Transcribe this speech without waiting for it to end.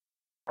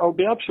I'll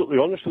be absolutely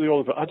honest with you,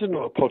 Oliver. I didn't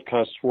know what a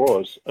podcast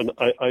was, and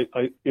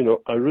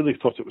I really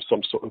thought it was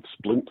some sort of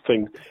splint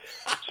thing.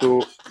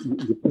 So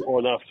you put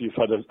on after you've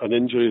had an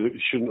injury that you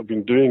shouldn't have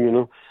been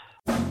doing,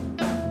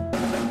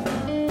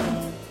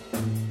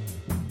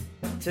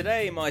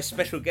 Today, my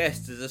special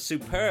guest is a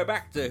superb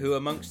actor who,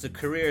 amongst a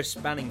career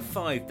spanning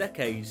 5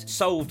 decades,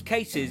 solved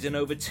cases in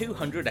over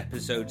 200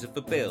 episodes of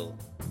The Bill.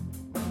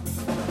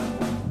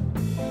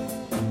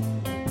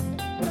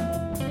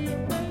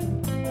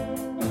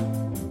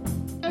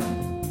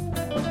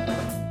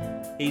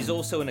 He's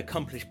also an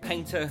accomplished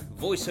painter,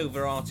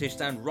 voiceover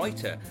artist and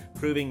writer,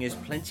 proving there's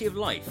plenty of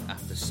life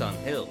after Sun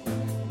Hill.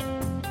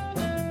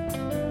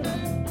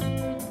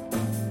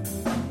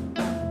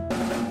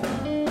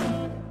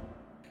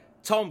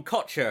 Tom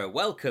Cotcher,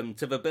 welcome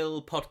to the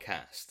Bill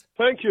podcast.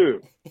 Thank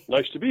you.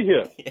 Nice to be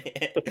here.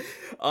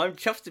 I'm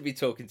chuffed to be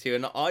talking to you,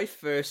 and I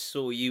first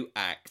saw you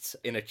act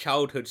in a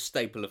childhood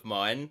staple of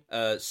mine,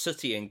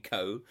 Sooty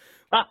Co.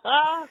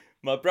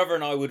 My brother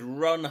and I would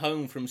run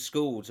home from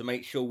school to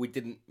make sure we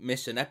didn't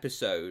miss an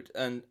episode,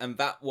 and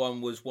that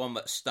one was one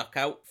that stuck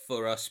out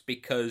for us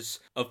because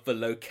of the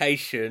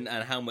location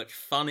and how much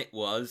fun it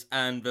was,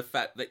 and the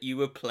fact that you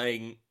were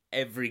playing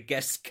every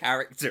guest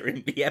character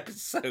in the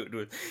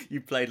episode.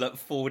 You played like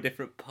 4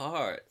 different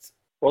parts.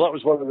 Well, that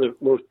was one of the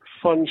most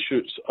fun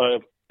shoots I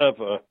have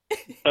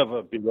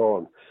ever been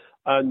on.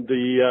 And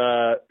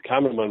the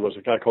cameraman was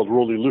a guy called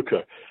Rolly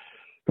Luca,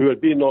 who had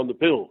been on The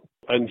Bill.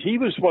 And he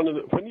was one of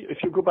the,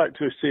 if you go back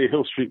to, say,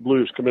 Hill Street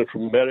Blues coming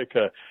from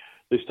America,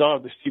 the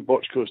Steve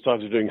Bochco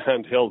started doing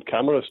handheld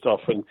camera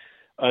stuff.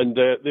 And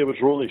there was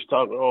Rolly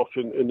starting off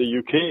in the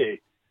UK.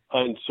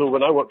 And so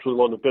when I worked with him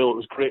on The Bill, it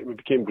was great. We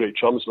became great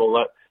chums and all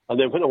that. And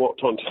then when I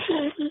walked on,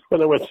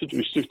 when I went to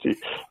do Sooty,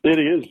 there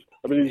he is.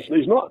 I mean,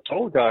 he's not a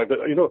tall guy, but,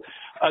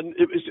 and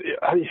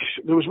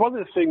there was one of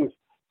the things,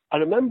 I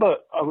remember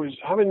I was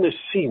having this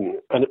scene,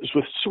 and it was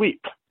with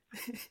Sweep.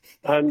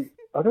 And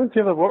I don't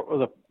think I've ever worked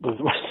with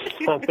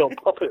a handheld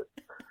puppet,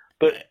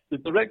 but the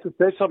director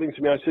said something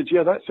to me. I said,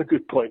 yeah, that's a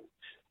good point.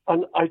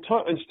 And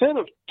instead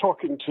of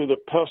talking to the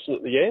person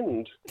at the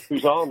end,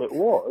 whose arm it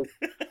was,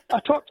 I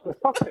talked to the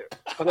puppet.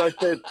 And I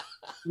said,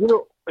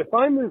 if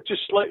I move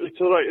just slightly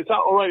to the right, is that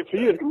all right for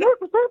you? And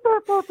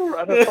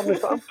I suddenly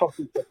said, I'm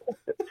talking to the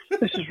puppet.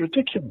 This is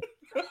ridiculous.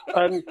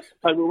 And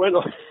we went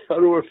on,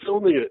 and we were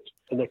filming it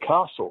in the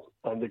castle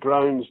and the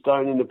grounds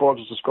down in the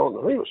borders of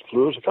Scotland. I think it was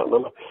Fleurs, I can't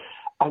remember.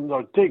 And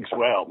our digs,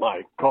 well,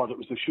 my God, it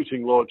was the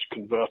shooting lodge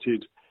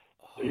converted.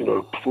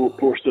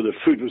 Posted, the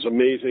food was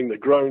amazing, the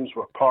grounds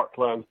were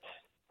parkland,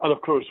 and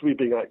of course, we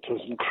being actors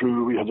and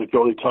crew, we had a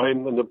jolly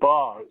time, and the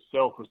bar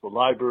itself was the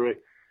library,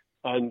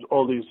 and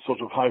all these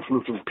sort of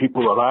highfalutin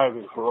people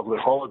arriving for a lovely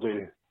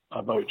holiday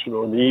about,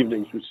 in the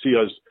evenings would see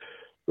us,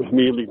 with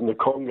me leading the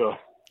conga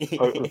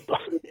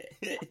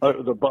out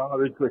of the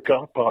bar into the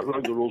car park,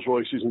 round the Rolls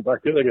Royces and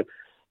back in again,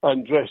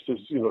 and dressed as,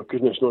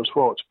 goodness knows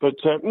what. But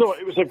no,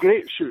 it was a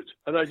great shoot,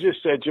 and I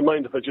just said, do you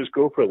mind if I just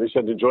go for it? And he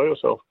said, enjoy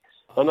yourself.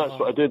 And that's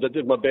what I did. I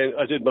did my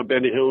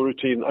Benny Hill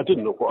routine. I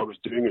didn't know what I was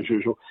doing as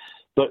usual,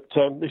 but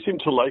they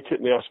seemed to like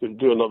it, and they asked me to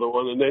do another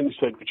one. And then they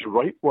said, "Would you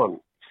write one?"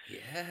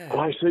 Yeah. And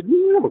I said,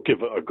 "Yeah, we'll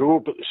give it a go."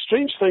 But the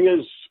strange thing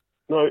is,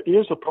 now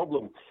here's the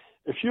problem: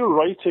 if you're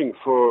writing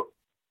for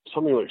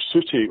something like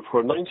Sooty,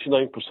 for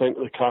 99%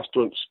 of the cast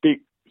don't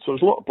speak, so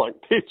there's a lot of blank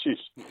pages.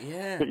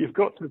 Yeah. But you've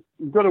got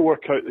to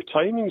work out the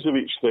timings of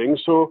each thing.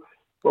 So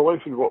my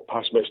wife would walk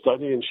past my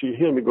study, and she'd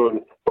hear me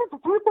going, "Oh, come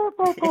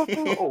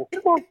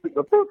on, put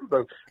the paper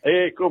down.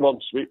 Hey, come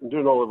on, sweet," and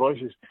doing all the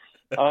voices.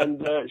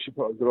 And she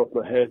thought I'd get off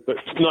my head. But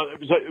no,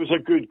 it was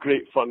a good,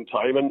 great, fun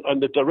time.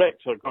 And the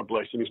director, God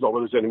bless him, he's not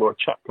with us anymore, a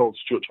chap called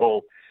Stuart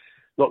Hall,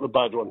 not the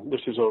bad one.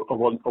 This is a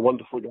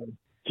wonderful guy.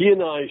 He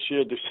and I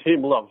shared the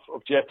same love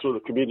of Jethro, the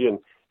comedian,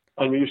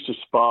 and we used to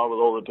spar with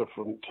all the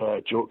different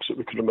jokes that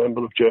we could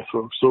remember of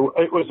Jethro. So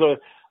it was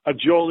a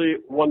jolly,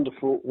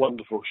 wonderful,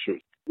 wonderful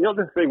shoot. The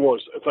other thing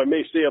was, if I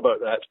may say about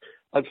that,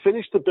 I'd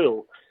finished The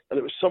Bill, and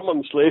it was some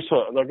months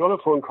later, and I got a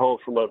phone call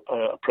from a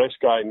press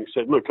guy, and he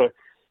said, "Look, do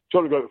you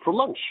want to go out for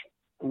lunch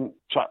and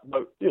chat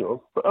about,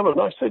 whatever?"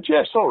 And I said,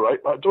 "Yes, all right,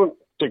 I don't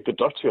dig the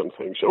dirty on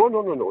things." He said, "Oh,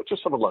 no,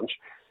 just have a lunch."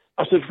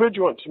 I said, "Where do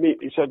you want to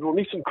meet?" He said, "We'll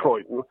meet in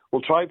Croydon,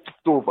 we'll drive to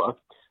Dover,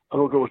 and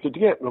we'll go to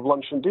Dieppe and have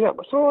lunch in Dieppe."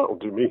 I said, "Oh, that'll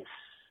do me."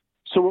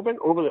 So we went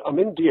over there. I'm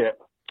in Dieppe,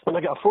 and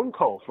I got a phone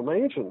call from my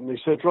agent, and he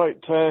said,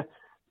 "Right,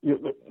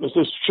 there's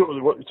this show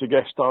they want you to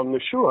guest star on the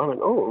show." I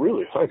went, "Oh,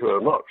 really? Thank you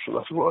very much." And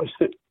I said, "What is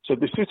it?" He said,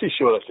 "The Sooty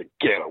Show." And I said,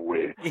 "Get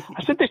away."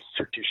 I said, "The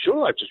Sooty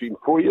Show? I've just been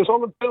 4 years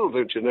on The Bill,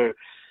 don't you know?"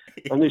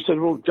 And he said,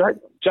 "Well,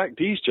 Jack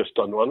D's just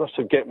done one." I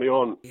said, "Get me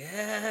on."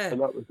 Yeah.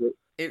 And that was it.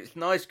 It was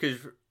nice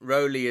because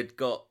Rowley had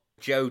got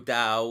Joe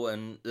Dow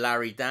and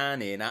Larry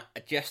Dan in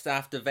just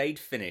after they'd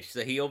finished.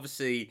 So he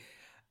obviously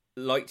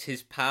liked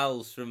his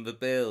pals from The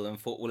Bill and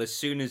thought, well, as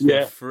soon as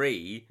they're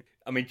free...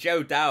 I mean,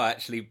 Joe Dow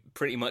actually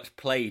pretty much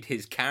played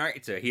his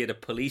character. He had a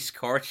police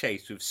car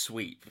chase with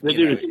Sweep.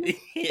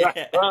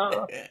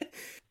 Yeah.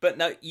 But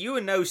now, you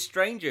are no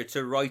stranger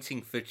to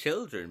writing for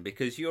children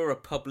because you're a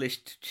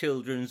published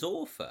children's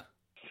author.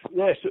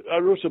 Yes. I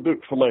wrote a book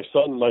for my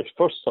son, my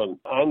first son,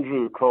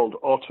 Andrew, called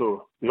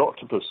Otto the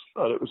Octopus.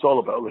 And it was all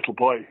about a little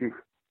boy who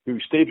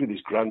stayed with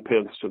his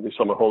grandparents during the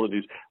summer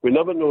holidays. We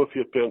never know if he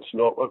had parents or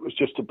not. It was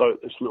just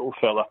about this little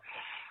fella.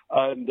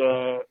 And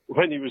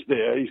when he was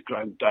there, his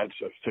granddad's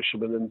a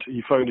fisherman, and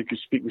he found he could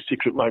speak the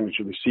secret language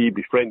of the sea,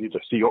 befriended a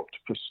sea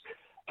octopus,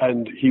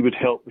 and he would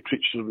help the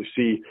creatures of the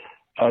sea,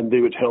 and they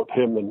would help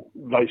him, and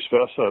vice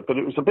versa. But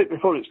it was a bit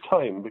before its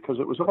time, because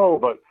it was all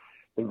about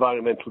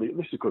environmentally.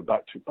 This is going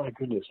back to, my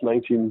goodness,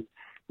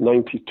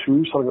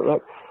 1992, something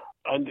like that.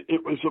 And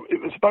it was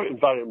about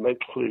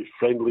environmentally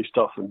friendly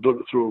stuff, and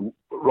don't throw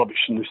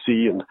rubbish in the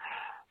sea, and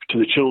to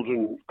the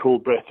children,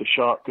 cold breath, the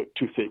shark got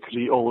toothache because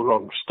he ate all the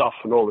wrong stuff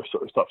and all this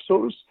sort of stuff.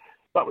 So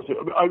that was it.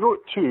 I wrote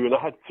 2, and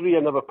I had 3 I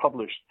never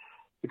published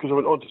because I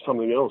went on to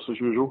something else as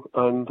usual.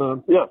 And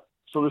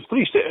so there's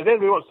 3. And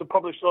anybody wants to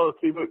publish another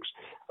 3 books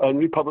and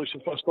republish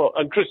the first lot.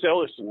 And Chris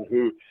Ellison,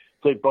 who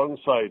played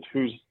Burnside,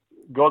 who's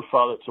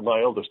godfather to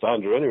my eldest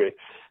Andrew anyway,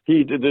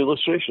 he did the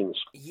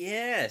illustrations.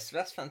 Yes,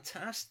 that's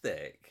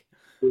fantastic.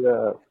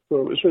 Yeah,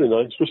 so it was really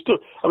nice.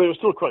 We're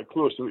still quite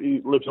close.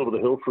 He lives over the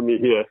hill from me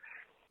here.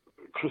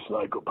 Chris and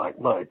I go back,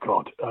 my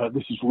God,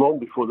 this is long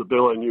before the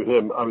bill I knew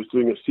him. I was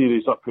doing a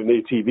series up in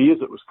ATV,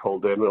 as it was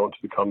called then, went on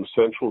to become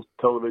Central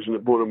Television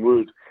at Boreham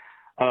Wood.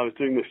 And I was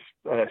doing this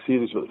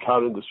series with the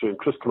car industry, and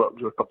Chris came up and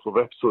did a couple of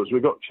episodes. We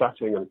got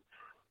chatting, and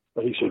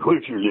he said, "Where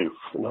do you live?"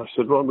 And I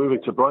said, "Well, I'm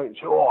moving to Brighton." He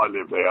said, "Oh, I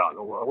live there. I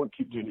won't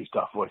keep doing his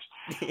daft voice."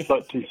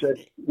 But he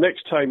said,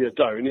 "Next time you're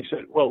down," he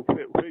said, "Well,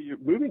 where are you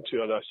moving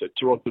to?" And I said,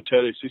 "Toronto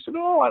Terrace." He said,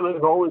 "Oh, I live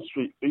in Holland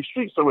Street, 3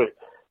 streets away."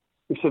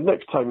 He said,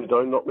 "Next time you're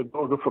down, knock my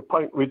door, go for a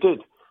pint." We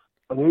did.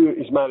 And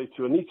he's married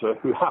to Anita,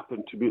 who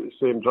happened to be at the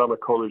same drama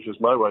college as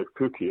my wife,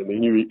 Cookie, and they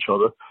knew each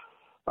other.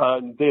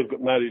 And they've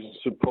got married in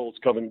St. Paul's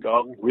Covent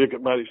Garden. We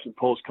got married in St.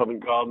 Paul's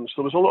Covent Garden. So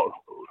there was a lot of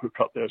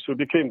hook-up there. So we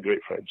became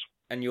great friends.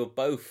 And you're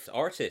both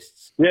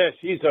artists. Yes,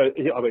 he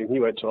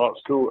went to art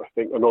school, I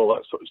think, and all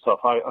that sort of stuff.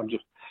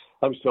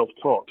 I'm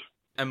self-taught.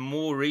 And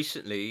more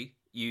recently,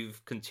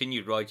 you've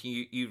continued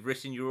writing. You've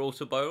written your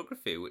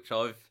autobiography, which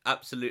I've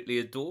absolutely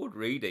adored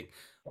reading.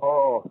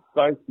 Oh,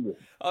 thank you.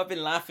 I've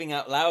been laughing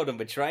out loud on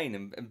the train,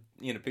 and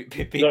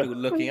people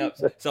looking up.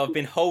 So I've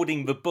been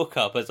holding the book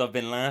up as I've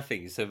been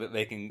laughing, so that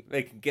they can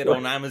get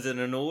on Amazon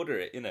and order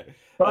it.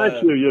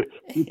 Thank you.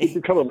 You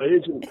become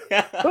amazing.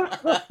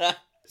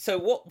 So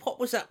what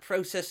was that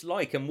process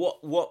like, and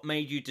what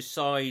made you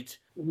decide?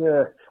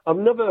 Yeah,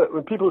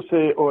 when people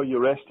say, "Oh, you're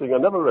resting," I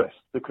never rest,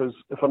 because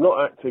if I'm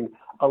not acting,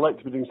 I like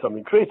to be doing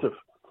something creative.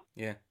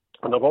 Yeah.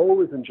 And I've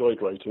always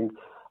enjoyed writing,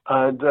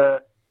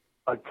 and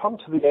I'd come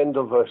to the end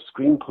of a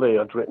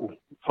screenplay I'd written,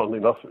 funnily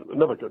enough. It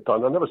never got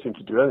done. I never seemed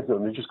to do anything,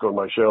 and they just go on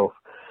my shelf.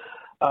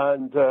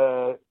 And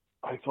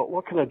I thought,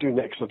 what can I do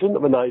next? I didn't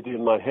have an idea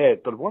in my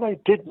head, but what I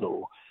did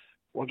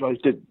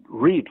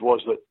read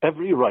was that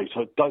every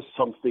writer does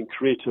something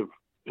creative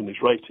in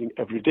his writing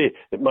every day.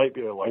 It might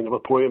be a line of a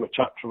poem, a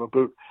chapter of a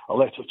book, a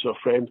letter to a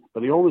friend,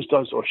 but he always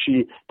does, or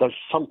she does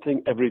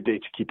something every day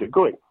to keep it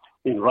going.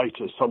 In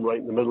writers, some write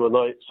in the middle of the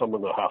night, some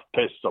when they're half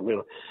pissed,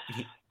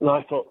 And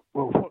I thought,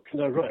 well, what can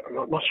I write?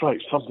 I must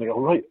write something. I'll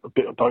write a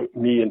bit about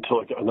me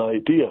until I get an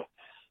idea.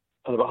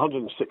 And about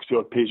 160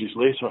 odd pages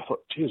later, I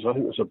thought, geez, I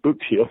think there's a book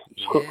here.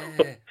 So,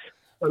 Yeah.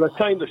 and I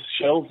kind of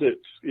shelved it,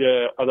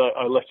 and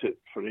I let it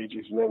for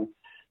ages. And then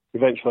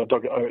eventually I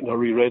dug it out and I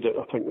reread it.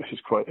 I think this is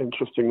quite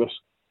interesting,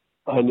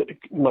 and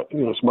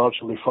it's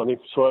marginally funny.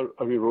 So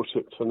I rewrote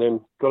it and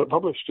then got it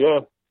published, yeah.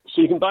 So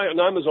you can buy it on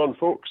Amazon,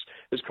 folks.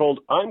 It's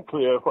called I'm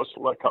Clear, What's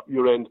It Like Up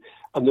Your End?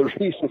 And the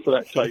reason for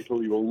that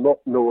title you will not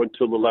know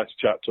until the last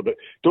chapter, but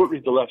don't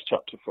read the last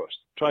chapter first.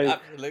 Try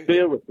and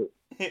bear with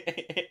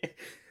it.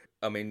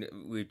 I mean,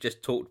 we've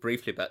just talked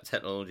briefly about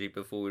technology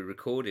before we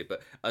recorded,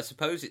 but I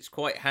suppose it's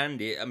quite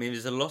handy. I mean,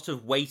 there's a lot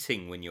of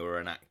waiting when you're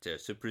an actor,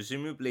 so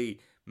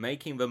presumably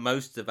making the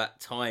most of that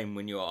time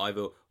when you're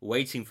either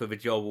waiting for the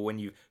job or when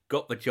you've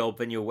got the job,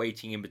 then you're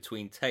waiting in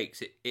between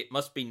takes. It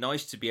must be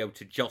nice to be able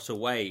to jot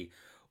away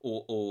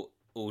or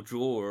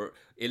draw or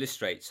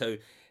illustrate. So,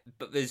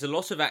 but there's a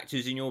lot of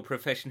actors in your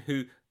profession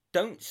who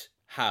don't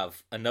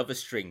have another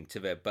string to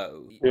their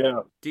bow.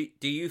 Yeah.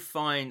 Do you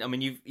find? I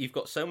mean, you've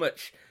got so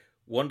much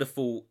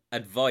wonderful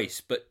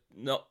advice, but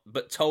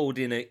told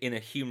in a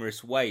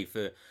humorous way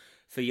for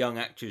young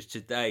actors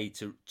today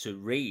to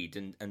read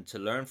and to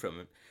learn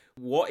from.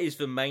 What is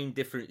the main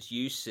difference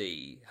you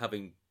see,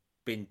 having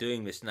been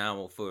doing this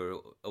now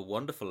for a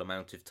wonderful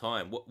amount of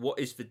time? What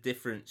is the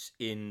difference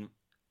in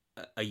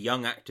a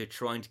young actor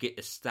trying to get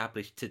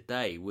established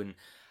today when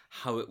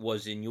how it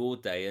was in your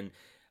day? And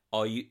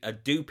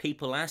do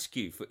people ask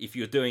you if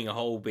you're doing a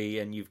Holby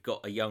and you've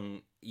got a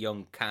young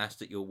cast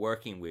that you're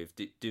working with?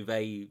 Do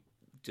they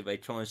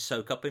try and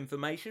soak up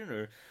information?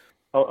 Or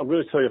I'm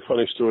going to tell you a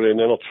funny story, and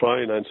then I'll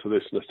try and answer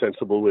this in a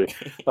sensible way.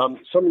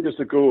 Some years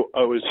ago,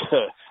 I was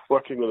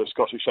working with a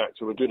Scottish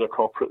actor. We're doing a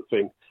corporate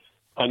thing,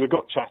 and we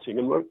got chatting,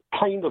 and we're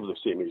kind of the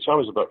same age. I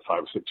was about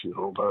 5 or 6 years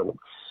old,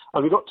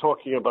 and we got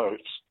talking about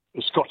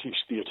the Scottish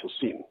theatre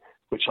scene,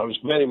 which I was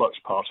very much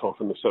part of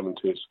in the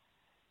 70s.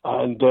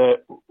 And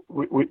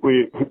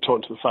we hooked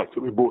on to the fact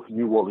that we both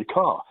knew Wally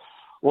Carr.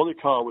 Wally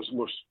Carr was the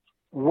most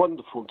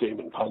wonderful Dame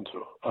in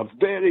Panto, a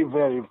very,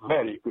 very,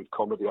 very good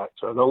comedy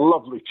actor and a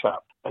lovely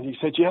chap. And he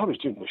said, I was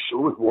doing the show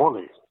with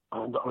Wally.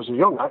 And I was a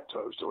young actor.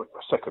 I was doing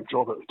my second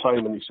job at the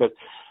time. And he said,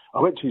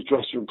 I went to his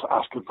dressing room to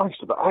ask advice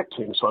about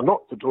acting. So I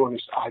knocked the door and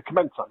he said, come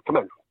in, son, come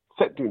in.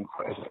 Sit down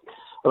for a second.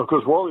 And of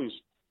course, Wally's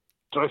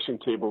dressing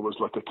table was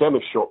like a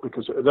chemist shop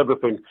because it had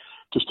everything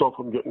to stop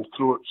him getting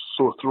sore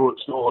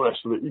throats and all the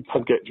rest of it you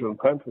can't get during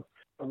Panto.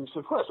 And he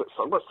said, what is it,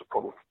 son? What's the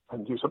problem?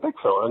 And he was a big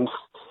fella. And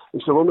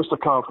he said, well, Mr.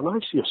 Carr, when I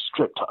see a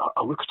script,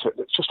 I look at it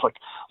and it's just like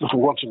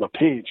little words on a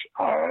page.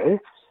 Aye.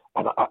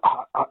 And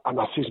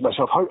I say to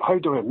myself, how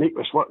do I make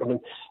this work? I mean,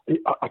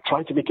 I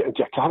try to make it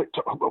into a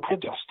character. Where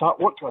do I start?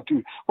 What do I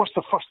do? What's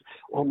the first?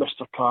 Oh,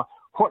 Mr. Carr,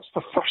 what's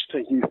the first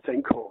thing you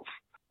think of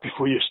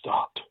before you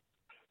start?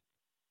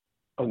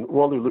 And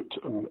Wally looked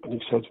at him and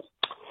he said,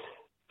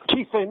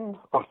 teeth in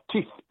or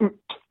teeth out.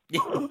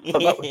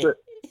 And that was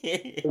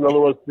it. In other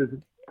words,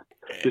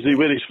 does he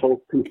wear his false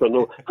teeth or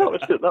no? That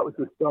was it. That was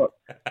the start.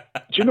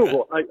 Do you know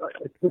what? I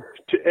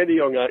to any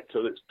young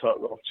actor that's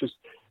starting off, just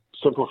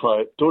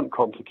simplify it. Don't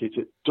complicate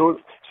it. Don't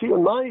see.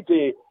 In my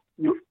day,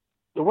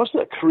 there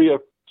wasn't a career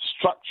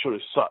structure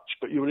as such,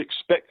 but you were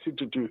expected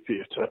to do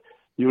theatre.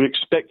 You were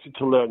expected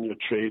to learn your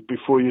trade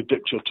before you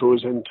dipped your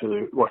toes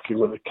into working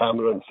with a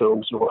camera and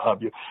films and what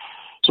have you.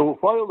 So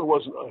while there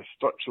wasn't a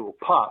structural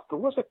path, there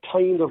was a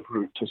kind of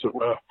route, as it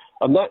were,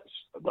 and that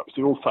was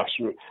the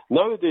old-fashioned route.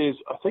 Nowadays,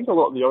 I think a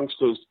lot of the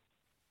youngsters,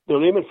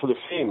 they're aiming for the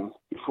fame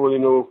before they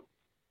know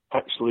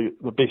actually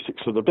the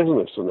basics of the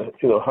business and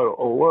how it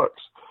all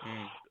works.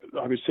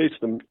 I would say to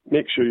them,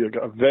 make sure you've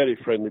got a very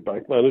friendly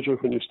bank manager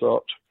when you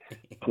start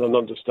and an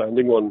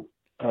understanding one,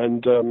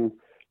 and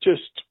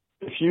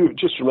if you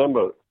just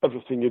remember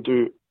everything you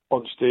do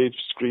on stage,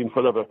 screen,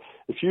 whatever.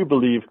 If you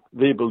believe,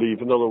 they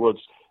believe. In other words,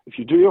 if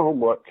you do your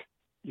homework,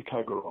 you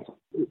can't go wrong.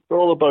 It's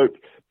all about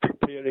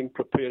preparing.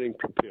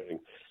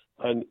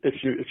 And if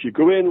you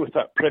go in with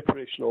that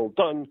preparation all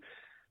done,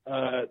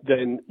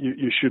 then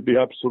you should be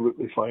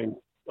absolutely fine.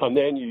 And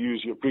then you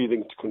use your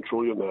breathing to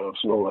control your nerves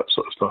and all that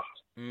sort of stuff.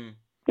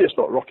 It's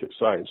not rocket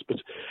science, but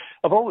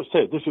I've always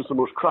said this is the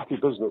most crappy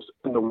business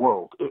in the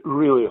world. It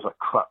really is a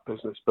crap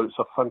business, but it's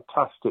a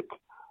fantastic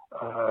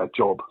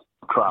job,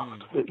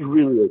 craft. It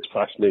really is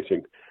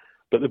fascinating.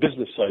 But the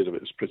business side of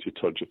it is pretty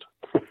turgid.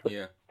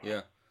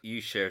 Yeah. You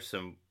share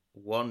some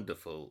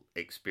wonderful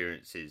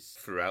experiences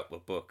throughout the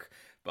book,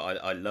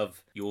 but I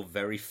love your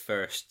very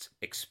first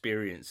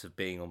experience of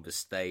being on the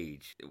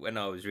stage. When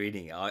I was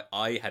reading it,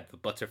 I had the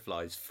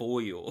butterflies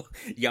for your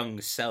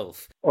young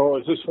self. Oh,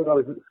 is this when I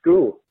was at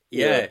school?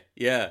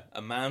 Yeah.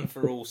 A man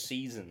for all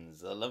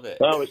seasons. I love it.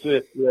 That was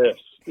it,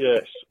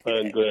 yes.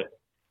 And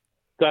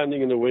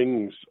standing in the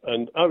wings,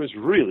 and I was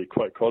really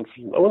quite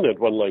confident. I only had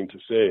one line to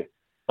say.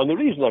 And the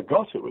reason I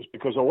got it was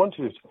because I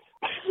wanted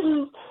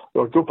to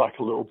go back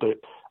a little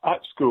bit.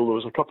 At school, there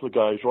was a couple of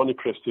guys, Ronnie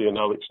Christie and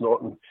Alex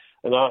Norton,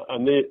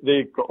 and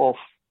they got off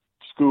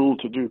school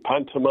to do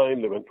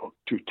pantomime. They went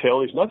to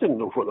tellies, and I didn't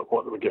know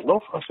what they were getting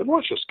off. I said,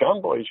 "What's your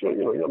scam boys?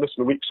 You're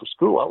missing weeks of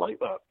school. I like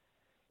that."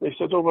 They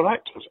said, "Oh, we're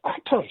actors."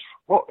 Actors?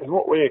 What? In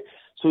what way?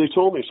 So they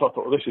told me. So I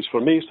thought, well, this is for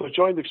me. So I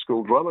joined the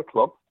school drama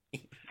club.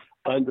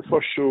 And the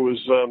first show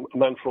was A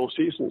Man for All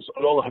Seasons.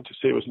 And all I had to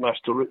say was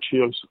Master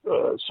Ritchie as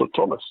Sir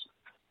Thomas.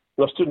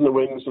 And I stood in the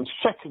wings, and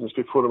seconds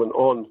before I went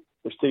on,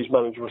 the stage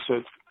manager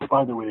said,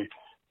 "By the way,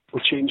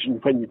 we're changing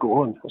when you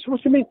go on." I said,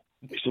 "What do you mean?"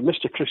 He said,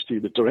 "Mr. Christie,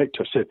 the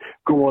director, said,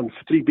 go on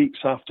 3 beats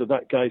after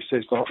that guy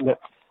says that and that."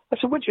 I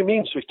said, "What do you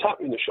mean?" So he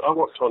tapped me in the show. I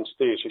walked on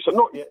stage. He said,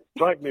 "Not yet."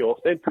 Dragged me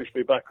off, then pushed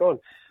me back on.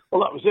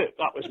 Well, that was it.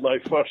 That was my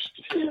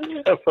first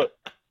effort.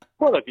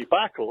 What a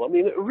debacle. I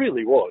mean, it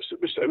really was.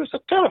 It was a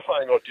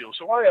terrifying ordeal.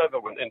 So why I ever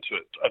went into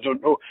it, I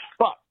don't know.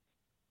 But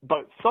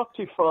about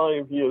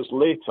 35 years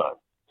later,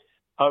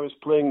 I was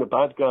playing the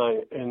bad guy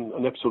in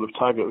an episode of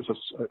Taggart. It was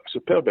a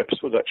superb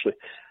episode, actually.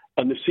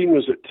 And the scene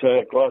was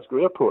at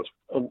Glasgow Airport.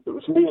 And it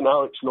was me and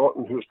Alex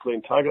Norton who was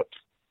playing Taggart.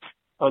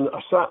 And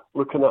I sat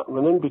looking at him,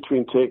 and in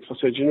between takes, I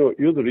said, "You're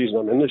the reason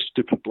I'm in this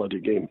stupid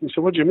bloody game." He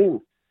said, "What do you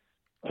mean?"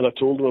 And I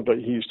told him about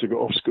he used to go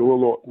off school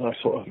a lot, and I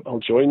thought, I'll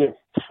join him.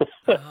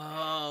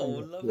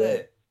 Oh, love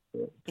it.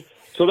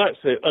 So that's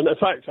it. And in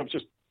fact,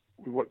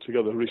 we worked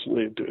together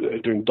recently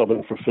doing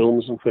dubbing for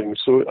films and things.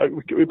 So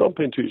we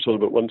bump into each other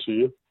about once a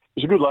year.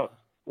 He's a good lad,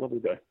 lovely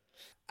guy.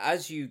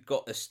 As you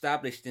got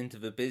established into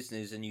the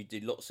business and you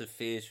did lots of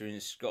theatre in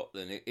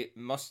Scotland, it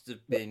must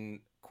have been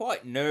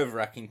quite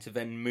nerve-wracking to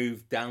then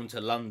move down to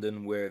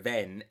London where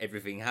then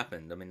everything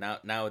happened. I mean,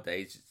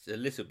 nowadays it's a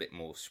little bit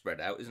more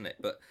spread out, isn't it?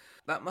 But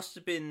that must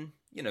have been,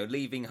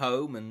 leaving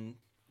home and...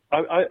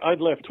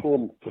 I'd left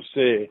home, per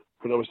se,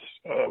 when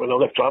I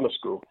left drama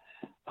school.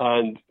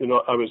 And,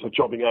 I was a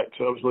jobbing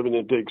actor. I was living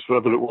in digs,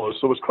 wherever it was.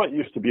 So I was quite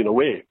used to being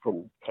away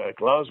from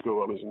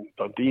Glasgow. I was in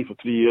Dundee for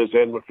 3 years,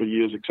 Edinburgh for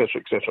years,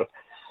 etc., etc.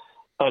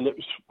 And it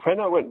was when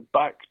I went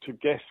back to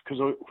guest,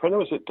 because when I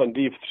was at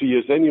Dundee for 3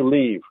 years, then you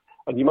leave,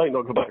 and you might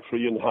not go back for a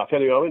year and a half.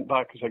 Anyway, I went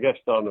back as a guest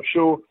star on a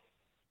show,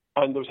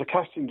 And there was a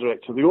casting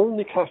director, the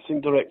only casting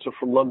director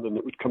from London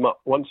that would come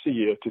up once a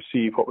year to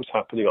see what was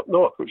happening up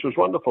north, which was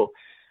wonderful.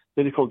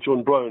 A lady called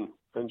Joan Brown,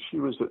 and she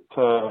was at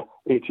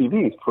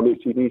ATV, from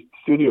ATV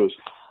Studios.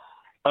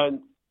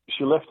 And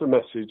she left a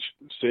message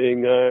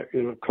saying,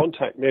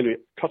 contact me. Anyway,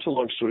 cut a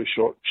long story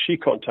short, she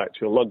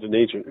contacted a London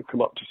agent who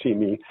come up to see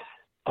me.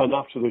 And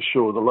after the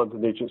show, the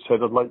London agent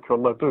said, I'd like you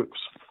on my books.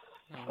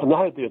 Oh. And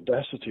I had the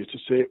audacity to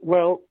say,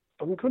 well,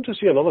 I'm going to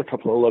see another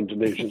couple of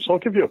London agents. I'll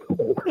give you a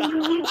call.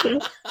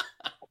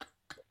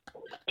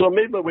 So I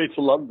made my way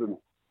to London,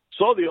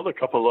 saw the other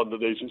couple of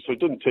London agents who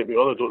didn't take me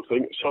on, I don't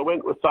think. So I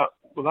went with that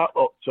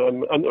lot,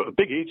 and a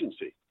big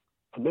agency.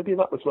 And maybe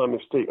that was my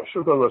mistake. I should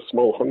have gone with a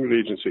small, hungry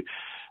agency.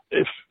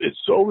 If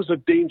it's always a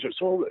danger.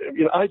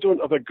 I don't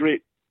have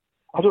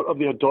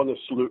the Adonis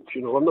look.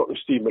 I'm not the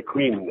Steve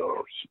McQueen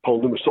or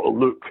Paul Newman sort of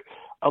look.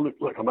 I look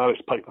like a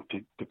Maris pipe of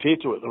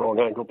potato at the wrong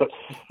angle. But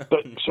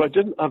so I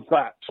didn't have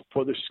that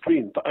for the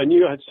screen. But I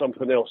knew I had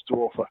something else to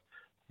offer.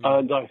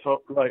 And I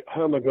thought, right,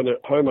 how am I going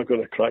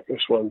to crack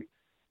this one?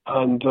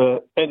 And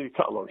anyway,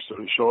 cut a long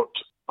story short,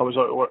 I was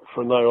out of work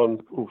for now on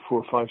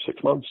 4, 5,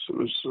 6 months. It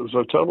was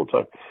a terrible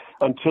time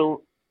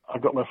until I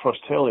got my first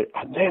telly,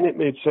 and then it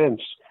made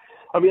sense.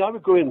 I mean, I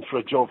would go in for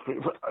a job,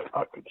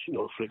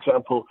 for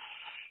example,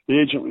 the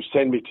agent would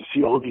send me to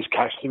see all these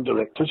casting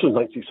directors. This was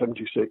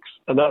 1976,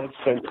 and I had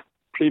spent the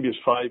previous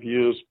 5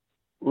 years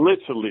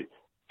literally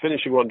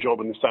finishing one job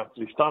on the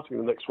Saturday, starting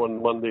the next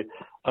one Monday,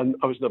 and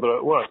I was never out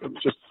of work. It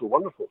was just so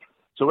wonderful.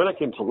 So when I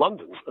came to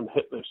London and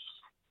hit this,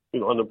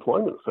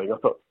 unemployment thing, I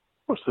thought,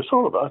 what's this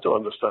all about? I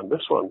don't understand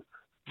this one.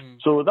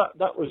 So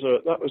that was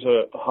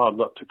a hard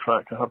nut to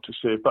crack, I have to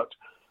say. But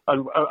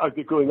I'd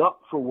be going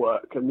up for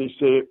work, and they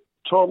say,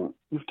 Tom,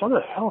 you've done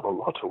a hell of a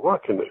lot of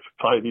work in the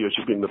 5 years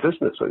you've been in the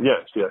business. And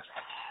yes.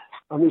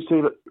 And they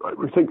say that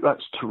we think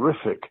that's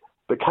terrific,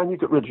 but can you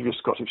get rid of your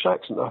Scottish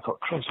accent? And I thought,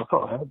 Christ, I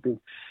thought I had been.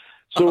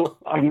 So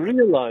I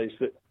realised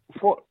that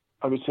what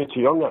I would say to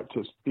young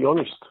actors, be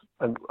honest.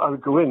 And I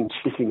would go in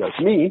speaking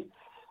as me,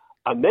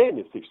 and then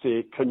if they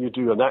say, can you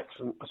do an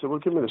accent? I said, well,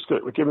 give me the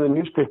script, well, give me the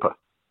newspaper.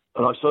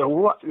 And I said,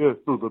 what? Yeah,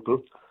 blah, blah, blah.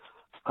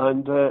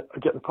 And I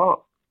get the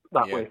part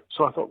that way.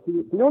 So I thought,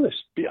 be honest,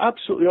 be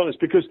absolutely honest,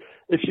 because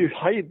if you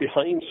hide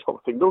behind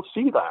something, they'll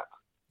see that.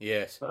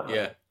 Yes,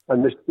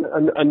 And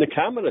the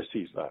camera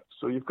sees that.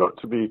 So you've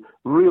got to be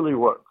really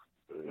work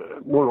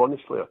more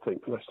honestly, I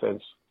think, in a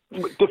sense.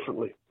 But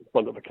differently in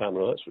front of a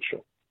camera, that's for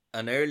sure.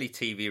 An early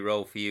TV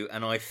role for you,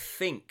 and I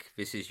think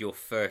this is your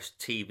first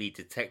TV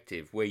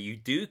detective where you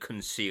do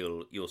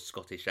conceal your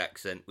Scottish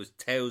accent, was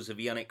Tales of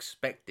the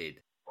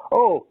Unexpected.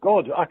 Oh,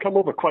 God, I come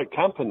over quite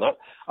camp in that.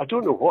 I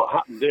don't know what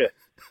happened there.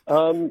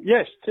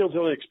 Yes, Tales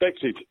of the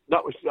Unexpected.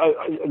 That was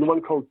and the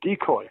one called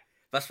Decoy.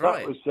 That's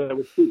right. That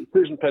was with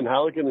Susan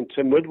Penhaligon and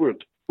Tim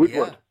Woodward.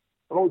 Yeah.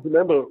 I always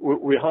remember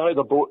we hired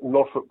a boat in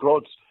Norfolk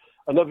Broads,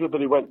 and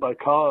everybody went by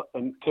car,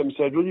 and Tim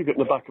said, will you get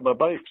in the back of my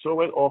bike? So I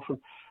went off, and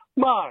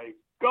my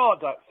God,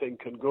 that thing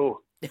can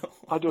go.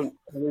 I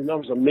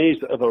was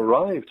amazed it ever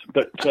arrived.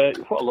 But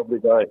what a lovely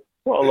guy.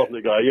 What a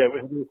lovely guy. Yeah,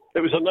 it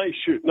was a nice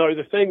shoot. Now,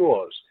 the thing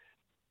was,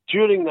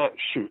 during that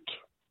shoot,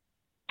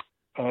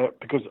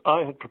 because I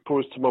had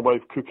proposed to my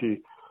wife,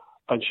 Cookie,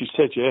 and she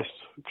said yes,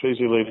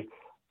 crazy lady.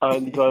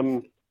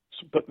 And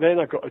but then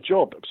I got a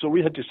job. So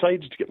we had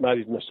decided to get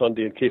married on a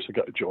Sunday in case I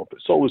got a job.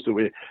 It's always the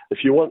way.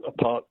 If you want a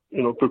part,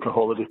 book a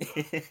holiday.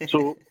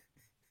 So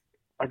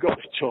I got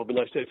a job, and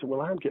I said to them,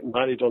 well, I'm getting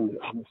married on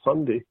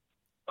Sunday.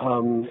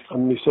 And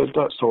they said,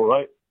 that's all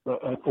right.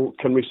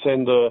 Can we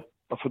send a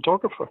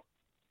photographer?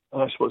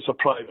 And I said, well, it's a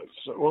private.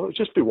 So, well, it'll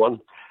just be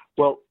one.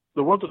 Well,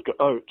 the word had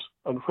got out,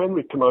 and when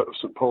we came out of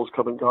St. Paul's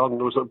Covent Garden,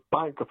 there was a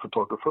bank of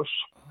photographers.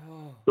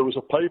 Oh. There was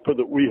a piper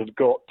that we had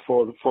got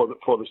for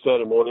the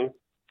ceremony,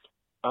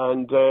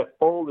 and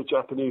all the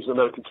Japanese and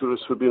American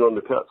tourists who had been on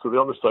the piazza the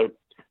other side,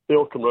 they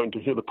all come round to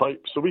hear the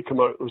pipe. So we come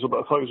out, there was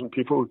about 1,000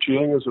 people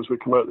cheering us as we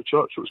come out of the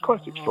church. It was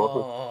quite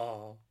extraordinary.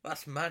 Oh,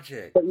 that's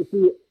magic. But you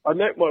see, I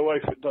met my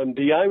wife at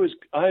Dundee.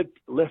 I had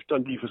left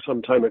Dundee for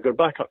some time. I got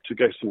back up to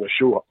guesting a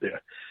show up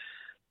there.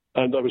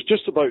 And I was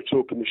just about to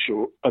open the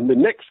show, and the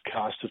next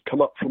cast had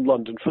come up from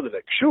London for the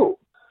next show.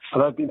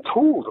 And I'd been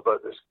told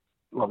about this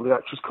lovely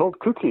actress called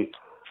Cookie,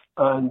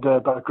 and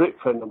by a great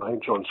friend of mine,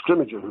 John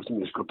Scrimmager, who's the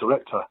musical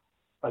director.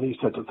 And he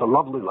said, there's a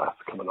lovely lass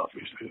coming up.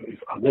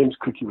 Her name's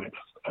Cookie Weymouth,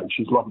 and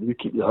she's lovely. You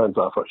keep your hands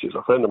off her. She's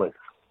a friend of mine.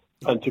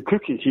 And to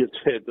Cookie, he had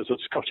said, there's a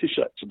Scottish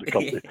actor in the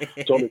company,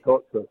 Tom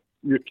Cotcher.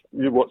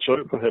 You watch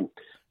out for him.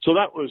 So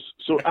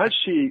as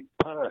she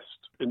passed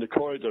in the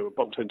corridor, I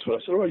bumped into her. I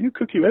said, oh, are you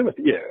Cookie Weymouth?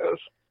 Yes.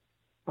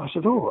 I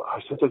said,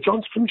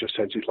 John Scrimmager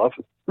said he's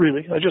laughing.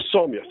 Really? I just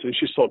saw him yesterday.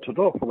 She sauntered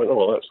off. I went, oh,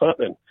 well, that's that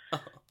then.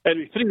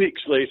 Anyway, 3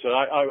 weeks later,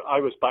 I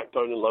was back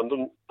down in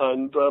London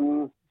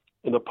and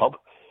in a pub,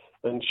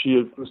 and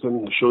she was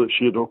in the show that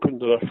she had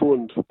opened, and I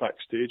phoned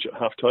backstage at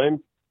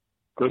half-time.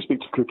 Going to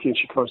speak to Cookie, and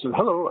she comes and said,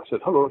 hello. I said,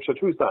 hello. I said,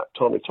 who's that?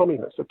 Tommy.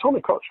 I said,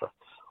 Tommy Cotcher.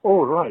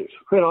 Oh, right.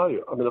 Where are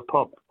you? I'm in a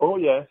pub. Oh,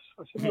 yes.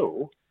 I said,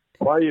 no.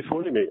 Why are you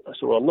phoning me? I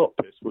said, well, I'm not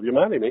pissed. Will you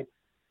marry me?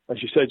 And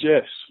she said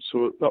yes.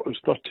 So that was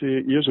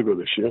 38 years ago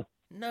this year.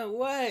 No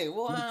way!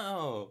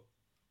 Wow.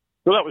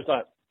 So that was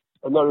that.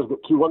 And now we've got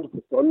 2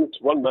 wonderful sons,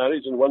 1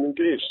 married and 1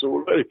 engaged. So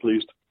we're very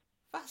pleased.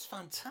 That's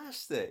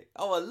fantastic.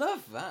 Oh, I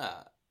love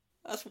that.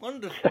 That's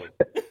wonderful.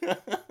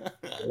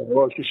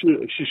 Well, she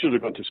should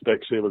have gone to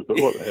Specsavers, but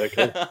what the heck?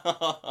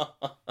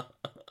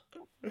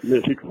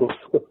 There you go.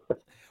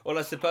 Well,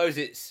 I suppose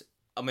it's.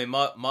 I mean,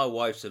 my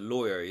wife's a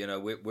lawyer. You know,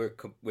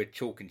 we're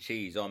chalk and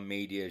cheese. I'm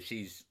media.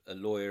 She's a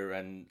lawyer,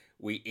 and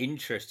we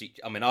interest each.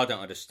 I mean, I don't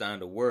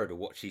understand a word of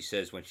what she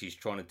says when she's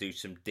trying to do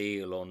some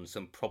deal on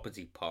some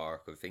property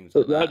park or things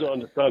like that. I don't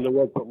understand a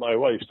word what my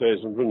wife says,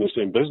 and we're in the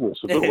same business,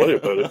 so don't worry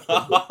about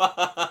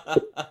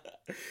it.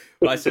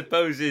 But I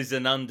suppose there's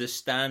an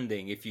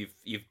understanding if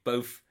you're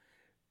both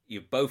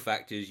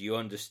actors, you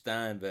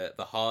understand the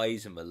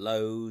highs and the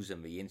lows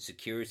and the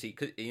insecurity.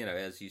 Cause, you know,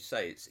 as you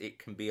say, it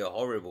can be a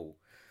horrible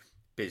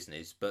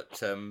business,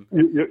 but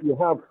you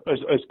have,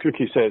 as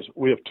Cookie says,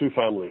 we have 2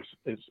 families.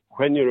 It's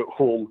when you're at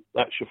home,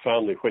 that's your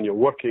family. When you're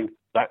working,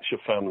 that's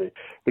your family.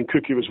 When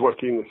Cookie was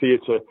working in the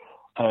theatre,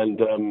 and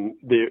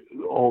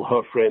all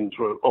her friends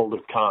all the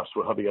cast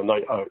were having a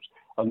night out,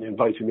 and they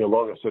invited me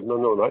along. I said,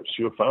 no, that's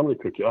your family,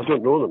 Cookie. I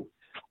don't know them.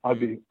 I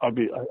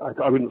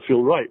wouldn't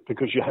feel right,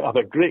 because you have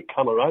a great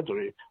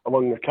camaraderie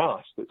among the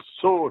cast. It's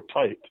so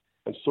tight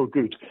and so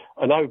good.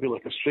 And I would be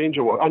like a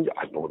stranger. And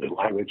I know the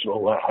language and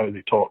all that, how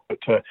they talk, but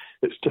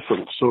it's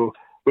different. So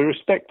we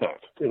respect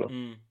that, you know.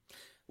 Mm.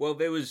 Well,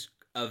 there was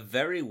a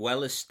very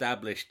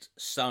well-established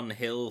Sun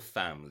Hill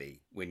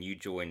family when you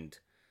joined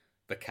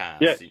the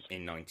cast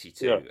in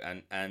 92. Yeah.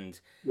 And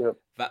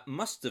that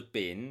must have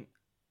been,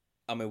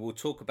 I mean, we'll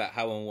talk about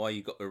how and why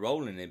you got the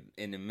role in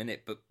a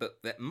minute, but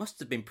that must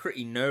have been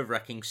pretty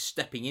nerve-wracking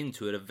stepping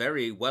into it, a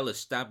very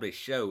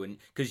well-established show, and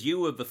because you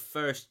were the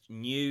first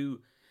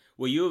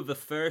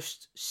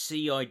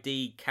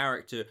CID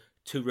character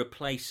to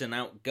replace an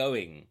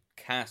outgoing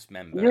cast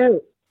member. Yeah,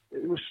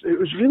 it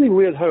was really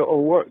weird how it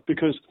all worked,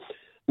 because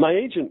my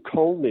agent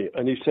called me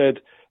and he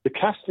said, the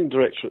casting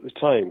director at the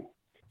time,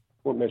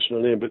 won't mention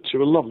her name, but she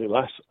was a lovely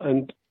lass,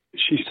 and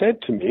she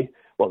said to me,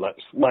 well,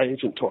 that's my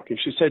agent talking.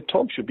 She said,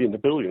 Tom should be in the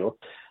bill, you know.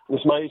 And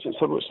as my agent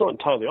said, well, it's not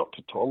entirely up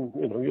to Tom.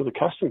 You know, you're the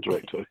casting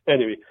director.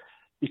 Anyway,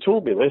 he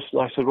told me this,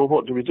 and I said, well,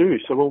 what do we do? He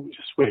said, well,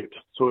 just wait.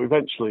 So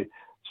eventually,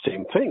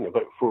 same thing,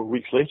 about 4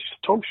 weeks later, he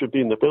said, Tom should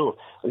be in the bill.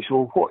 And he said,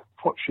 well,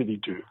 what should he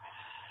do?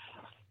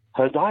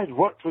 And I'd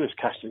worked with this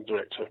casting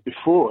director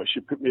before.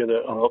 She put me in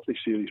a lovely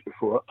series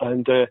before.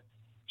 And to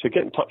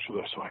get in touch with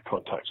her, so I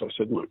contacted her. I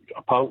said, look,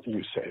 apparently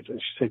you said. And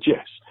she said,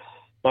 yes.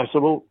 I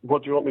said, well,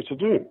 what do you want me to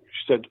do?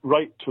 She said,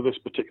 write to this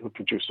particular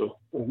producer.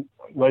 And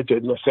I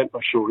did, and I sent my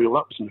show reel.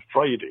 That was on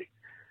Friday.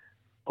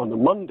 On the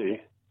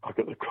Monday, I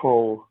got the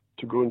call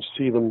to go and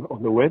see them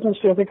on the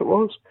Wednesday, I think it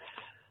was.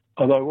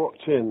 And I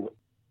walked in,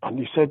 and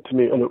he said to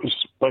me, and it was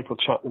Michael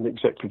Chapman, the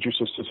exec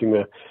producer, sitting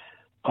there,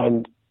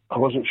 and I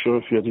wasn't sure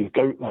if he had his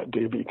gout that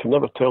day, but you can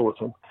never tell with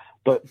him.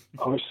 But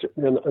I was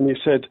sitting in, and he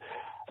said,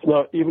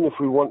 now, even if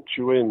we want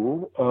you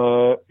in,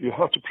 you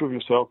have to prove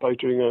yourself by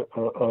doing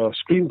a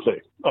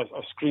screenplay, a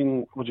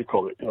screen, what do you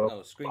call it? You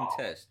know? Screen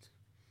test.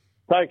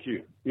 Thank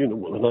you. You know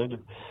more than I do.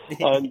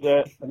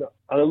 And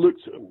I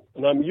looked at him,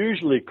 and I'm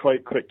usually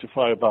quite quick to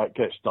fire back,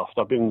 get stuffed.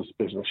 I've been in this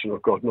business, you know,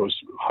 God knows,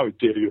 how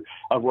dare you.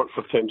 I've worked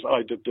for Thames,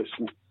 I did this.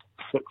 And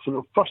for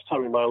the first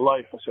time in my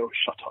life, I said, oh,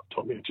 shut up,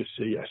 Tommy, just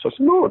say yes. I said,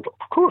 no, of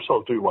course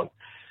I'll do one.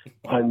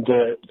 And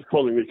the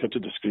following week I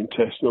did the screen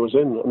test, and I was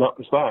in, and that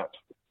was that.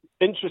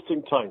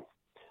 Interesting time.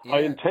 Yeah. I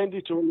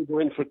intended to only go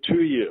in for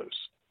 2 years.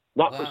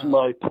 That was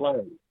my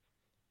plan.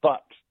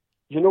 But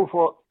you know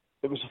what?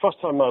 It was the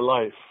first time in my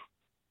life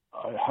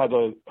I had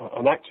an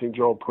acting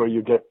job where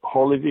you get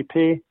holiday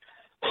pay.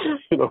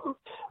 You know,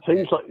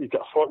 things like you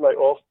get a fortnight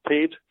off,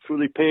 paid,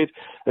 fully paid,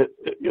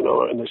 you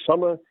know, in the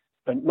summer.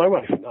 And my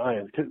wife and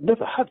I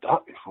never had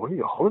that before, you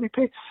know, holiday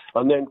pay.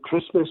 And then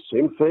Christmas,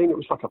 same thing. It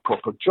was like a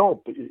proper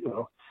job, but, you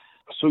know.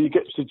 So you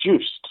get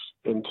seduced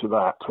into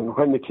that. And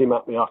when they came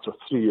at me after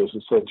 3 years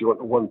and said, do you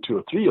want a 1, 2,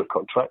 or 3 year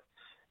contract?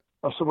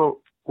 I said,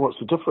 well, what's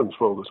the difference?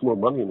 Well, there's more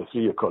money in a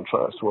 3 year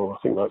contract. I said, well,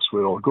 I think that's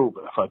where I'll go.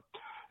 But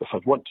if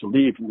I'd want to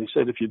leave, and they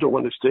said, if you don't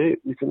want to stay,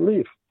 you can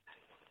leave.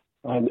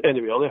 And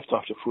anyway, I left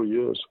after 4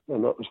 years,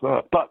 and that was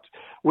that. But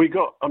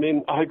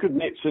I had good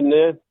mates in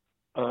there.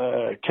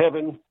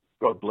 Kevin,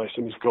 God bless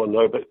him, he's gone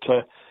now, but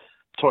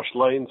Tosh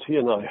Lyons, he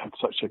and I had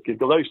such a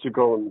giggle. I used to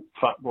go on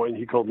Fat Boy, and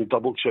he called me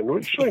Double Chin,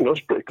 which was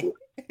pretty cool.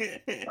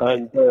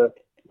 And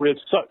we had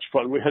such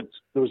fun.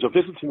 There was a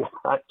visiting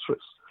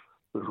actress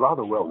who was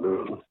rather well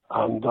known,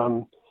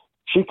 and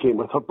she came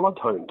with her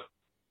bloodhound.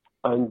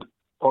 And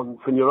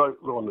when you're out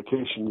on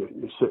location,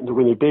 you sit in the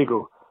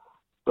Winnebago.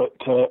 But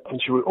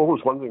and she was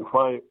always wondering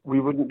why we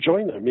wouldn't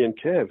join her, me and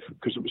Kev,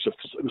 because it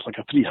was like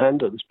a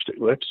three-hander, this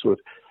particular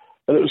episode.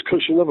 And it was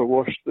because she never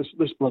washed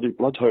this bloody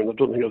bloodhound. I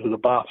don't think it had a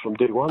bath from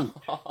day one.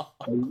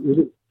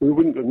 And we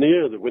wouldn't go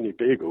near the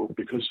Winnebago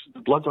because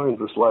the bloodhound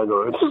was lying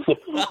around.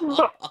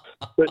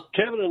 But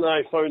Kevin and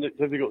I found it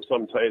difficult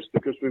sometimes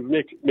because we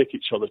make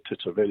each other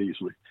titter very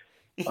easily.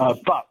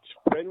 But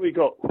when we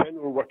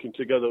were working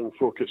together and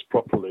focused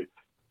properly,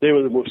 they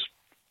were the most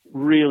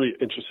really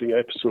interesting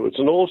episodes.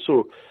 And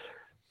also,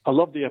 I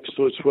love the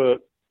episodes where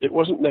it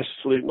wasn't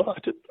necessarily,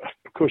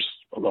 of course,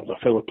 I love my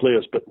fellow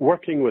players, but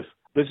working with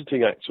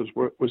visiting actors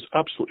was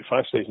absolutely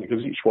fascinating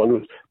because each one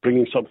was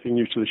bringing something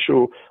new to the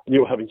show and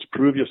you were having to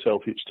prove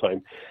yourself each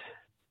time.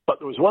 But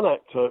there was one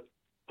actor,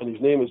 and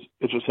his name is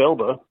Idris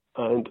Elba,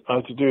 and I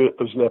had to do it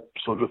as an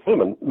episode with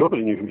him, and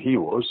nobody knew who he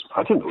was.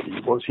 I didn't know who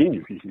he was. He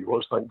knew who he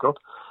was, thank God.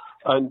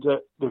 And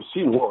the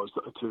scene was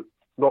that I had to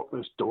knock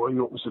this door. He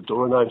opens the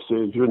door, and I say,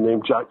 "Is your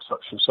name Jack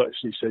such and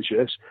such?" And he says,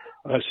 "Yes."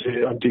 I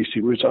say, "I'm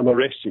DC Woods. I'm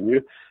arresting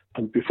you."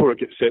 And before I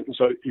get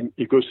sentenced out,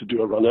 he goes to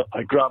do a runner.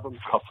 I grab him,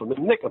 cuff him,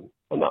 and nick him.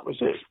 And that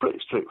was it. It's pretty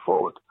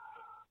straightforward.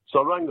 So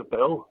I rang the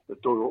bell. The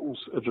door opens.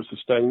 Idris is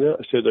standing there.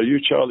 I said, "Are you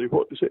Charlie?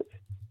 What is it?"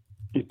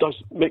 He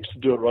makes to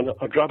do a runner.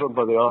 I grab him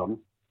by the arm.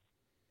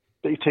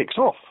 But he takes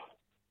off.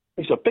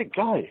 He's a big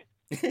guy.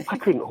 I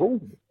couldn't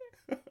hold him.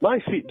 My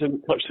feet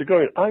didn't touch the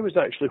ground. I was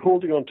actually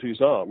holding onto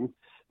his arm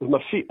with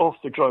my feet off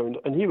the ground,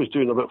 and he was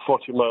doing about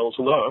 40 miles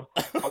an hour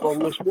along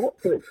this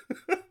walkway.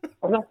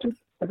 And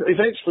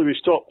eventually we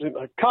stopped and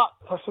I cut.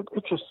 I said,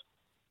 we're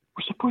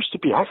supposed to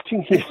be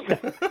acting here.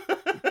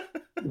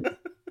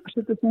 I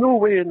said, there's no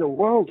way in the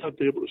world I'd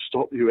be able to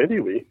stop you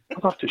anyway.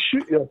 I'd have to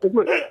shoot you. I said,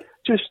 look,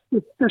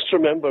 just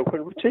remember,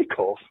 when we take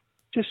off,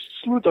 just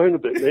slow down a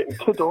bit, mate, and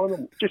kid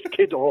on. Just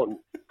kid on.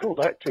 It's called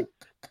acting.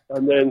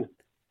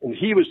 And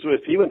he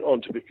went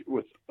on to be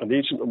with an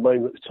agent of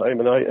mine at the time,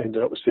 and I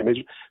ended up with the same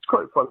agent. It's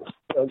quite fun.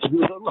 And he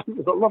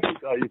was a lovely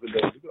guy even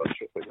then.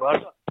 I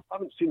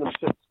haven't seen him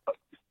since, but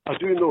I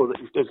do know that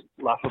he did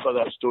laugh about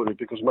that story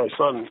because my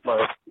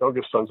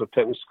youngest son's a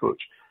tennis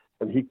coach,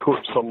 and he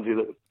coached somebody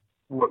that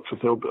worked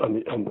with him, and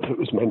it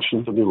was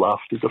mentioned, and he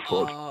laughed. He's a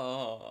fraud.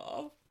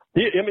 Oh.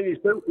 He's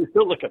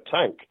built like a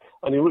tank,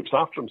 and he looks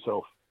after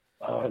himself.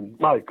 And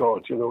my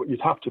God,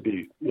 you'd have to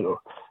be,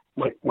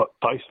 Mike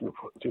Tyson,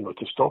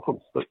 to stop him.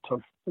 But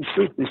he's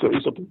good.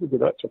 He's a pretty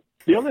good actor.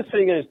 The other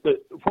thing is that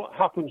what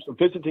happens to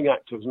visiting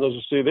actors, and as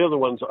I say, they're the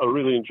ones that I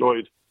really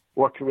enjoyed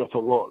working with a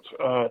lot,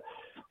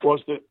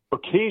 was that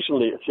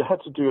occasionally, if you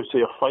had to do, say,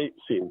 a fight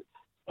scene,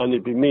 and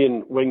it'd be me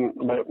and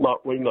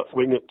Mark Wingett,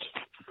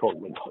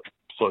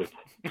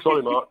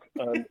 sorry, Mark,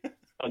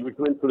 and we'd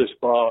go into this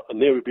bar,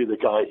 and there would be the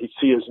guy. He'd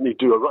see us, and he'd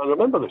do a run. I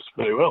remember this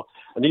very well.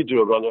 And he'd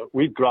do a runner.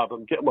 We'd grab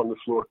him, get him on the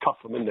floor, cuff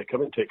him, and nick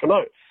him, and take him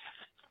out.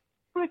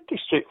 Pretty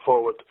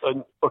straightforward.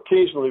 And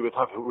occasionally we'd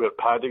have to wear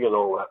padding and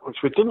all that, which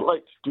we didn't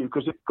like to do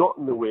because it got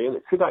in the way, and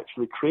it could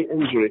actually create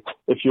injury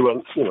if you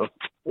weren't,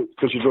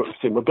 because you don't have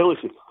the same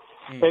mobility.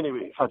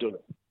 Anyway, I don't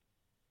know.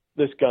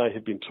 This guy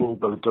had been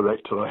told by the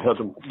director, I heard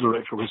the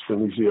director whisper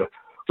in his ear,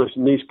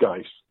 listen, these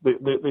guys, they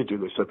do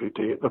this every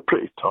day. They're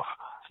pretty tough.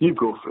 You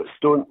go for it.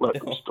 Don't let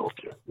them stop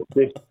you.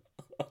 Okay?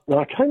 Now,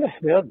 I kind of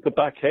heard the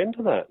back end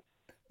of that.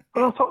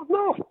 And I thought,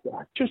 no,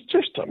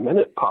 just a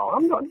minute, pal.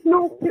 I'm not,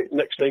 no.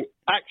 Next thing,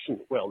 action.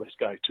 Well, this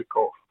guy took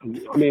off. And,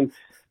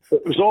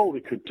 it was all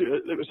we could do.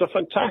 It was a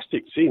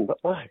fantastic scene, but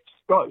my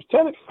God, it was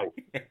terrifying.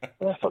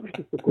 And I thought, this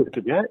is supposed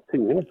to be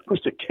acting, It's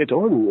supposed to kid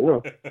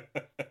on,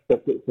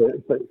 But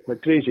it's a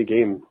crazy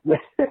game.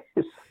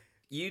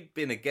 You'd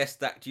been a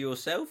guest actor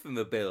yourself in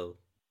the bill.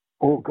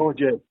 Oh, God,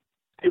 yeah.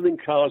 Stealing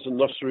Cars and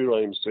Nursery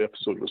Rhymes, the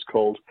episode was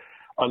called.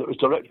 And it was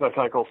directed by a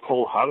guy called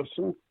Paul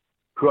Harrison,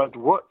 who I'd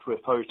worked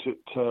with out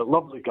at,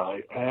 lovely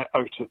guy,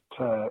 out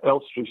at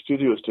Elstree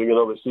Studios doing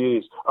another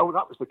series. Oh,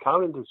 that was the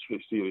car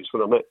industry series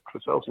when I met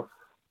Chris Elson.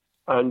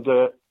 And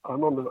I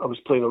remember I was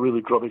playing a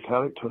really grubby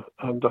character,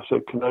 and I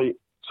said, can I eat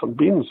some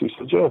beans? He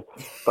said, yeah.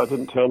 But I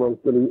didn't tell him I was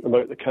going to eat them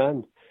out the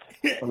can.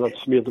 And I'd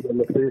smeared them in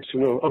my face, I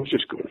was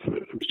just going for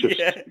it. It was just,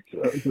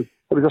 it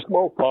was a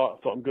small part.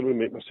 I thought, I'm going to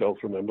make myself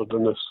remembered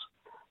in this.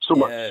 So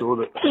much so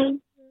that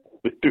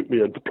they took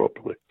me in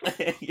properly.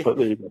 But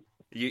there you go.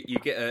 You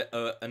get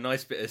a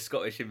nice bit of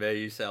Scottish in there.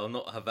 You say, I'll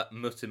not have that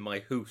mutt in my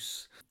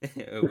hoose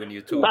when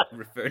you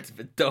refer to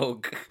the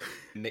dog.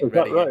 Nick Is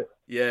that right?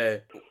 Yeah.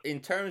 In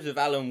terms of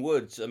Alan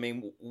Woods,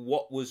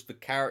 what was the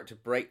character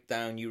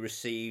breakdown you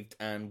received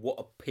and what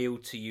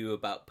appealed to you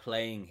about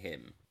playing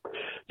him?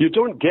 You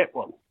don't get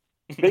one.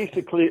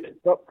 Basically,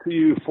 it's up to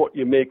you what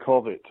you make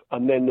of it,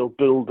 and then they'll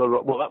build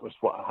well, that was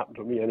what happened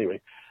to me anyway.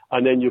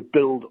 And then you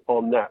build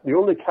on that. The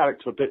only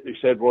character bit they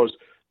said was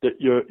that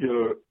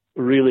you're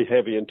really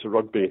heavy into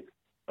rugby,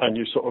 and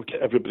you sort of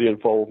get everybody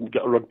involved and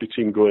get a rugby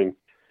team going.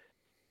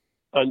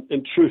 And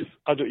in truth,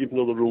 I don't even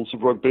know the rules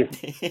of rugby.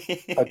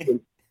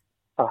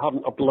 I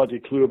haven't a bloody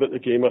clue about the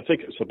game. I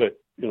think it's a bit,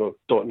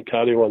 dot and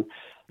carry on.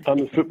 I'm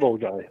a football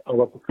guy. I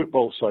love the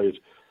football side.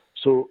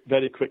 So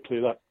very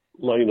quickly that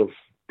line of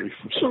brief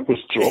was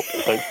dropped.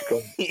 Thanks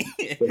God.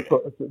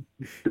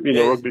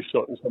 A rugby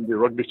shot and somebody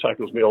rugby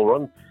tackles me, I'll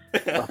run. I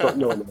thought,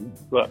 no, man,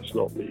 that's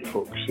not me,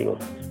 folks,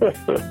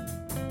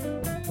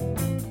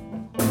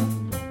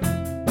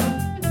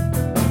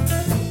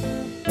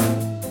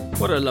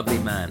 What a lovely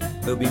man.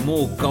 There'll be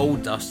more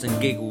gold dust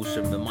and giggles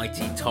from the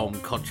mighty Tom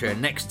Cotcher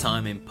next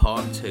time in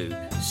part 2.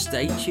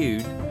 Stay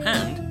tuned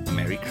and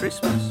Merry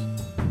Christmas.